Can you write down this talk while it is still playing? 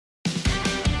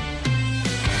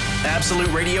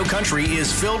Absolute Radio Country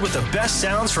is filled with the best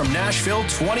sounds from Nashville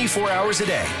 24 hours a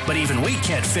day. But even we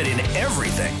can't fit in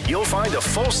everything. You'll find a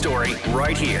full story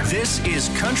right here. This is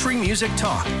Country Music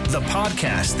Talk, the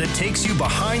podcast that takes you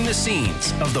behind the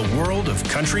scenes of the world of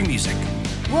country music.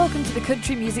 Welcome to the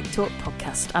Country Music Talk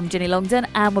podcast. I'm Jenny Longden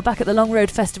and we're back at the Long Road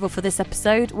Festival for this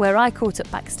episode where I caught up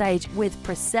backstage with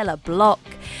Priscilla Block.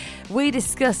 We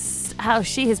discussed how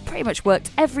she has pretty much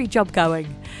worked every job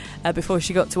going before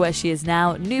she got to where she is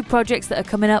now, new projects that are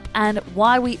coming up, and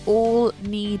why we all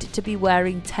need to be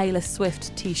wearing Taylor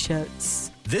Swift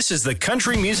t-shirts. This is the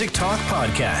Country Music Talk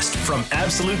podcast from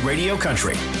Absolute Radio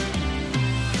Country.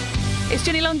 It's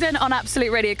Jenny Longden on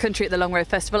Absolute Radio Country at the Long Road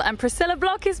Festival, and Priscilla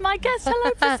Block is my guest.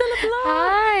 Hello, Priscilla Block.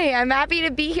 Hi, I'm happy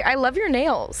to be here. I love your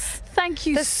nails. Thank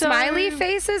you the smiley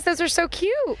faces, those are so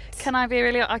cute. Can I be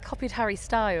really... I copied Harry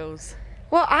Styles.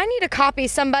 Well, I need to copy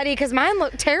somebody because mine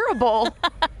look terrible.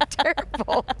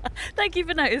 Terrible. Thank you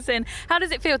for noticing. How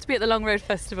does it feel to be at the Long Road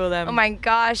Festival then? Oh my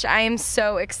gosh, I am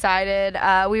so excited.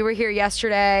 We were here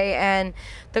yesterday and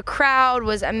the crowd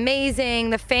was amazing.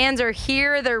 The fans are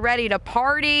here. They're ready to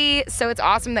party. So it's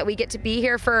awesome that we get to be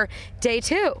here for day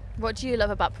 2. What do you love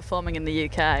about performing in the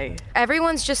UK?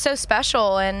 Everyone's just so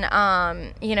special and,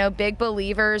 big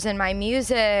believers in my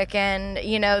music and,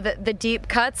 the deep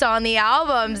cuts on the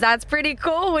albums. That's pretty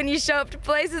cool when you show up to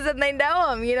places and they know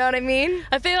them. You know what I mean?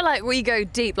 I feel like we go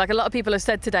deep. Like a lot of people have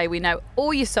said today, we know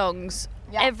all your songs,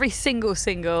 every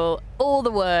single, all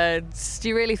the words. Do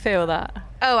you really feel that?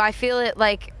 Oh, I feel it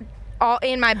like all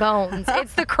in my bones.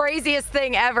 It's the craziest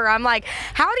thing ever. I'm like,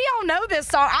 how do y'all know this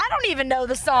song? I don't even know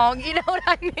the song. You know what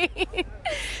I mean?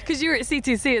 Because you were at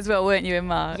C2C as well, weren't you, in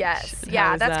March? Yes.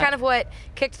 Yeah, that's kind of what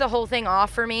kicked the whole thing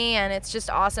off for me. And it's just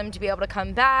awesome to be able to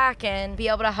come back and be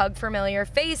able to hug familiar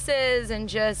faces and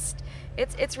just,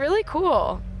 it's really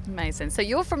cool. Amazing. So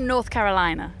you're from North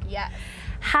Carolina. Yes.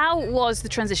 How was the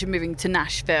transition moving to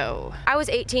Nashville? I was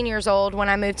 18 years old when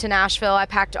I moved to Nashville. I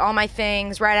packed all my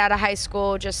things right out of high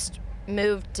school, just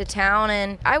moved to town,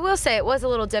 and I will say it was a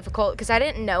little difficult because I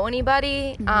didn't know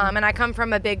anybody, and I come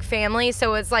from a big family,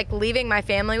 so it's like leaving my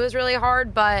family was really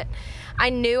hard, but I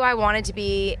knew I wanted to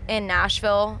be in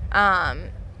Nashville.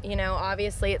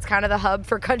 Obviously it's kind of the hub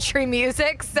for country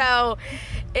music, so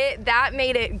that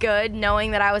made it good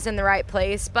knowing that I was in the right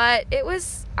place, but it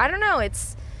was, I don't know,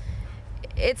 it's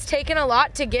taken a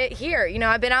lot to get here.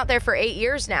 I've been out there for 8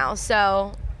 years now,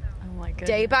 so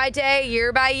day by day,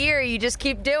 year by year, you just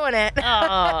keep doing it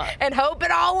and hope it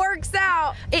all works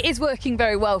out. It is working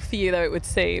very well for you, though, it would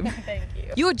seem. Thank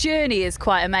you. Your journey is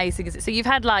quite amazing, is it? So you've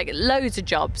had like loads of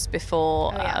jobs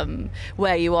before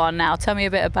where you are now. Tell me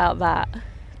a bit about that.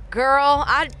 Girl,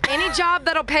 any job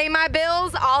that'll pay my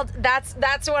bills,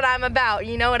 that's what I'm about.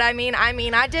 You know what I mean?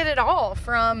 I did it all,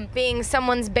 from being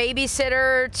someone's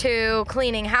babysitter to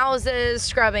cleaning houses,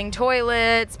 scrubbing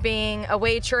toilets, being a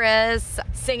waitress,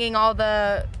 singing all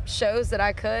the shows that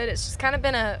I could. It's just kind of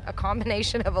been a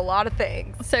combination of a lot of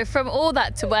things. So from all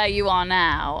that to where you are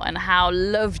now and how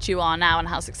loved you are now and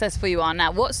how successful you are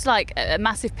now, what's like a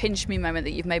massive pinch me moment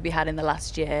that you've maybe had in the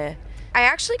last year? I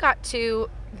actually got to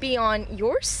be on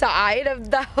your side of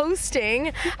the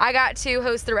hosting. I got to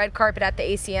host the red carpet at the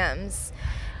ACMs,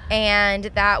 and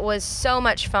that was so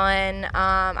much fun.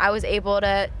 I was able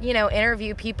to,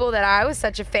 interview people that I was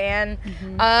such a fan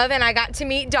of, and I got to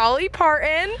meet Dolly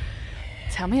Parton.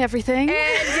 Tell me everything.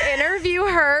 And interview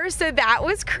her, so that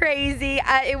was crazy.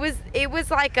 It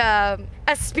was like a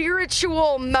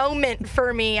spiritual moment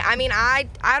for me. I mean, I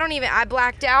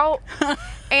blacked out.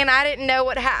 And I didn't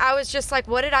know I was just like,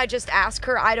 what did I just ask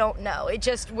her? I don't know. It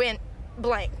just went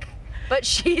blank. But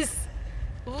she's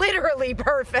literally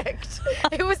perfect.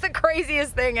 It was the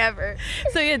craziest thing ever.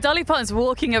 So yeah, Dolly Parton's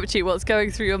walking up to you. What's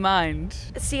going through your mind?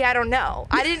 See, I don't know.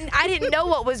 I didn't know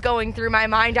what was going through my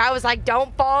mind. I was like,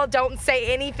 don't fall, don't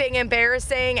say anything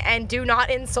embarrassing, and do not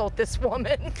insult this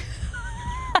woman.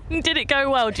 Did it go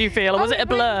well, do you feel? Or was it a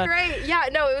blur? Great. Yeah,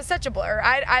 no, it was such a blur.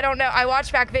 I don't know. I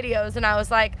watched back videos and I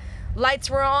was like, lights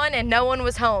were on and no one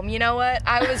was home. You know what?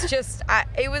 I was just,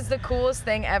 it was the coolest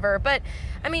thing ever. But,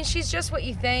 I mean, she's just what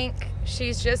you think.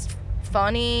 She's just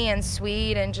funny and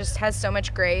sweet and just has so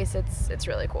much grace. It's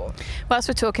really cool. Whilst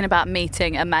we're talking about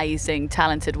meeting amazing,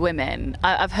 talented women,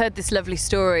 I've heard this lovely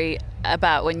story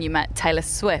about when you met Taylor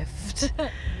Swift.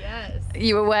 Yes.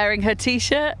 You were wearing her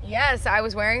t-shirt? Yes, I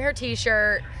was wearing her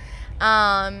t-shirt.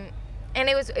 And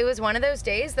it was one of those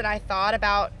days that I thought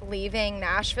about leaving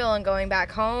Nashville and going back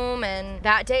home. And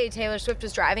that day, Taylor Swift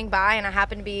was driving by, and I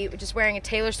happened to be just wearing a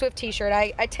Taylor Swift t-shirt.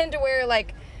 I tend to wear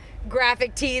like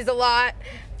graphic tees a lot.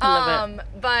 Love it.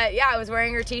 But yeah, I was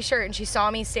wearing her t-shirt, and she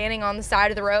saw me standing on the side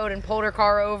of the road and pulled her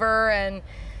car over and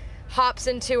hops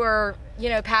into her,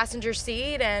 passenger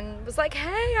seat and was like, "Hey,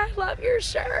 I love your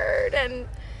shirt." And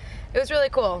it was really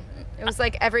cool. It was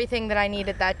like everything that I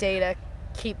needed that day to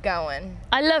keep going.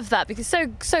 I love that because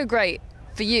so great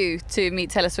for you to meet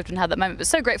Taylor Swift and have that moment, but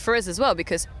so great for us as well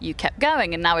because you kept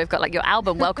going, and now we've got like your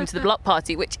album Welcome to the Block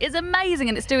Party, which is amazing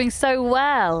and it's doing so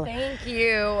well. Thank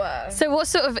you. So what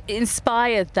sort of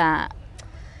inspired that?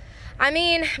 I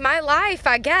mean, my life,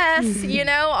 I guess.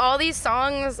 All these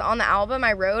songs on the album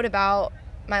I wrote about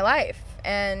my life,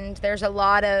 and there's a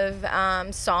lot of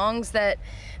songs that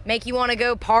make you want to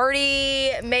go party,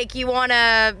 make you want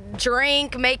to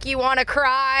drink, make you want to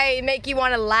cry, make you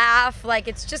want to laugh. Like,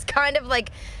 it's just kind of like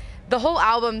the whole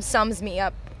album sums me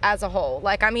up as a whole.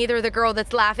 Like, I'm either the girl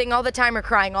that's laughing all the time or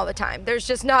crying all the time. There's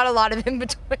just not a lot of in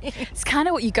between. It's kind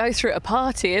of what you go through at a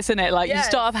party, isn't it? Like, yes. You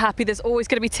start off happy, there's always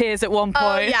going to be tears at one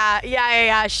point. Oh,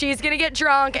 yeah. She's going to get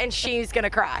drunk and she's going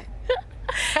to cry.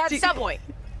 At some point.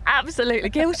 Absolutely.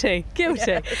 Guilty. Yes.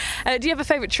 Do you have a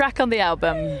favourite track on the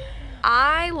album?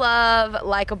 I love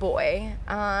Like a Boy.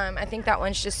 I think that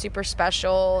one's just super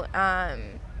special. I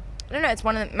don't know, it's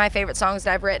one of my favorite songs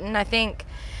that I've written. I think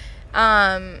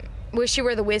Wish You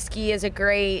Were the Whiskey is a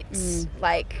great,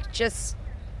 just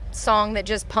song that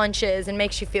just punches and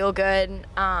makes you feel good.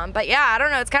 But yeah, I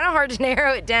don't know, it's kind of hard to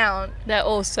narrow it down. They're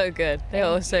all so good.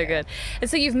 Good. And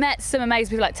so you've met some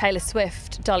amazing people like Taylor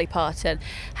Swift, Dolly Parton.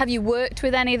 Have you worked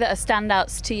with any that are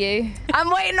standouts to you? I'm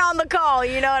waiting on the call,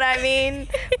 you know what I mean?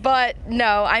 But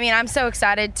no, I mean, I'm so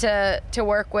excited to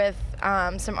work with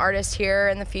some artists here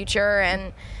in the future,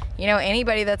 and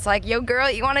anybody that's like, "Yo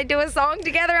girl, you want to do a song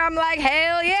together?" I'm like,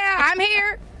 hell yeah, I'm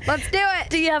here. Let's do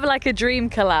it. Do you have like a dream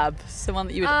collab? Someone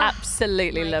that you would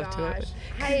absolutely love to work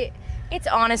with? It's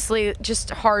honestly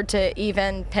just hard to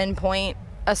even pinpoint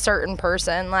a certain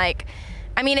person. Like,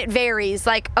 I mean, it varies.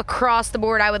 Like, across the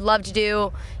board, I would love to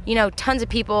do, tons of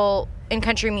people in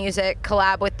country music,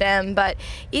 collab with them. But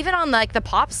even on like the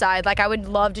pop side, like, I would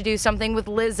love to do something with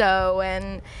Lizzo,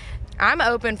 and I'm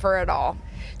open for it all.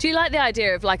 Do you like the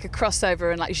idea of like a crossover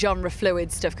and like genre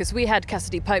fluid stuff? Because we had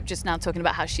Cassidy Pope just now talking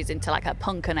about how she's into like her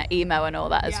punk and her emo and all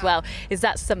that as well. Is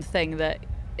that something that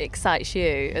excites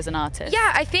you as an artist?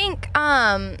 Yeah, I think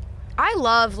I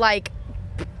love like,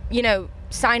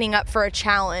 signing up for a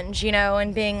challenge,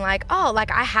 and being like, oh, like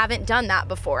I haven't done that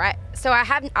before. I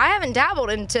haven't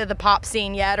dabbled into the pop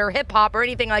scene yet, or hip hop or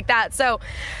anything like that. So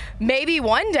maybe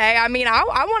one day, I mean, I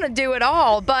want to do it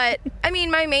all. But I mean,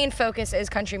 my main focus is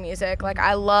country music. Like,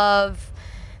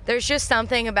 there's just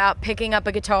something about picking up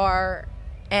a guitar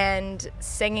and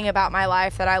singing about my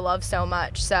life that I love so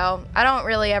much. So I don't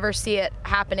really ever see it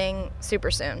happening super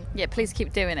soon. Yeah, please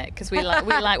keep doing it, because we like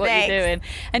what you're doing.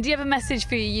 And do you have a message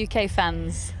for your UK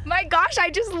fans? My gosh,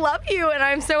 I just love you, and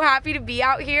I'm so happy to be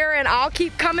out here, and I'll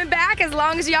keep coming back as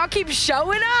long as y'all keep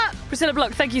showing up. Priscilla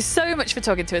Block, thank you so much for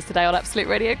talking to us today on Absolute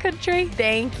Radio Country.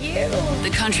 Thank you.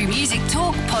 The Country Music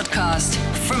Talk podcast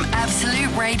from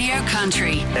Absolute Radio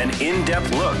Country. An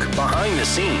in-depth look behind the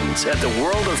scenes at the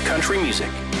world of country music.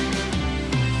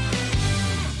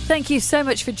 Thank you so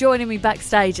much for joining me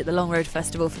backstage at the Long Road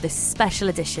Festival for this special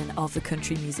edition of the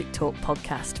Country Music Talk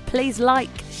podcast. Please like,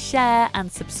 share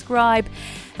and subscribe,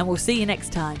 and we'll see you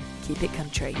next time. Keep it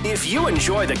country. If you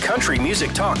enjoy the Country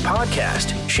Music Talk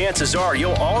podcast, chances are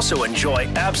you'll also enjoy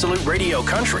Absolute Radio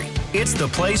Country. It's the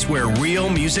place where real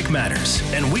music matters,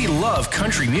 and we love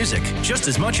country music just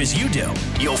as much as you do.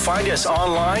 You'll find us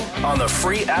online on the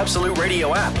free Absolute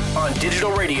Radio app, on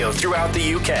digital radio throughout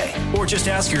the UK, or just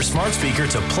ask your smart speaker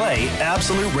to play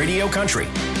Absolute Radio Country.